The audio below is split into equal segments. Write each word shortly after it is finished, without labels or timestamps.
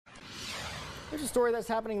There's a story that's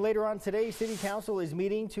happening later on today. City Council is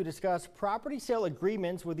meeting to discuss property sale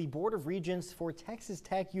agreements with the Board of Regents for Texas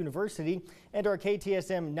Tech University. And our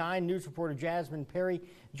KTSM 9 news reporter Jasmine Perry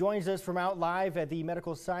joins us from out live at the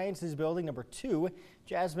Medical Sciences Building number 2.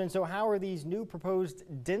 Jasmine, so how are these new proposed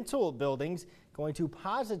dental buildings going to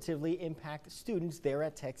positively impact students there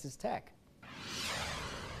at Texas Tech?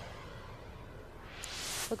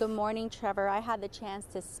 Well, good morning, Trevor. I had the chance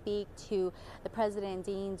to speak to the president and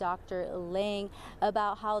dean, Dr. Lang,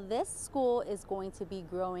 about how this school is going to be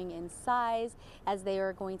growing in size as they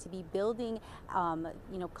are going to be building,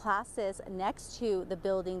 classes next to the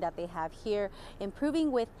building that they have here,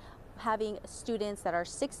 improving with having students that are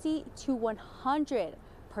 60 to 100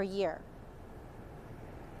 per year.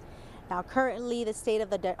 Now, currently, the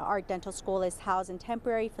state-of-the-art dental school is housed in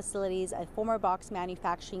temporary facilities, a former box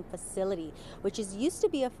manufacturing facility, which used to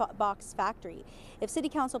be a box factory. If City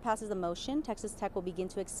Council passes the motion, Texas Tech will begin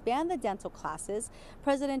to expand the dental classes.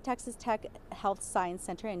 President Texas Tech Health Science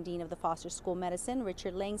Center and Dean of the Foster School Medicine,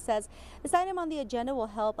 Richard Lang, says this item on the agenda will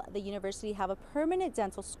help the university have a permanent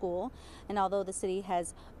dental school. And although the city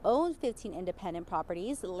has owned 15 independent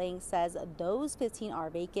properties, Lang says those 15 are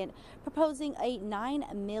vacant, proposing a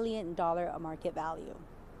 $9 million market value.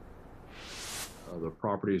 The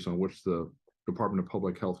properties on which the Department of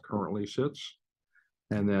Public Health currently sits,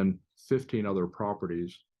 and then 15 other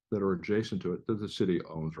properties that are adjacent to it that the city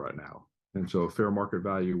owns right now. And so fair market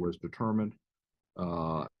value was determined,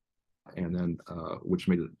 which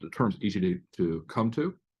made the terms easy to come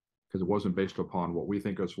to, because it wasn't based upon what we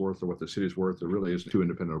think it's worth or what the city's worth. There really is two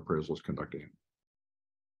independent appraisals conducting it.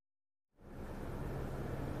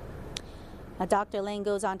 Now, Dr. Lang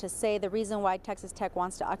goes on to say the reason why Texas Tech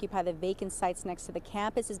wants to occupy the vacant sites next to the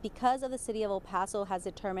campus is because of the city of El Paso has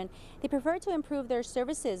determined they prefer to improve their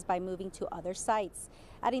services by moving to other sites.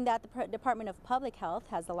 Adding that the Department of Public Health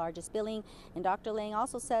has the largest billing, and Dr. Lang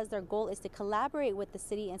also says their goal is to collaborate with the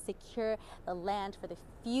city and secure the land for the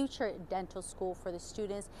future dental school for the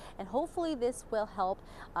students, and hopefully this will help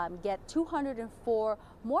get 204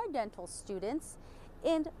 more dental students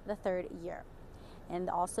in the third year. And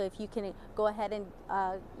also, if you can go ahead and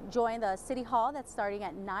join the City Hall, that's starting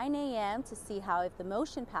at 9 a.m. to see how, if the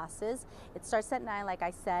motion passes. It starts at 9, like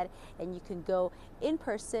I said, and you can go in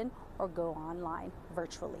person or go online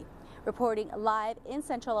virtually. Reporting live in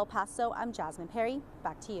Central El Paso, I'm Jasmine Perry.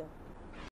 Back to you.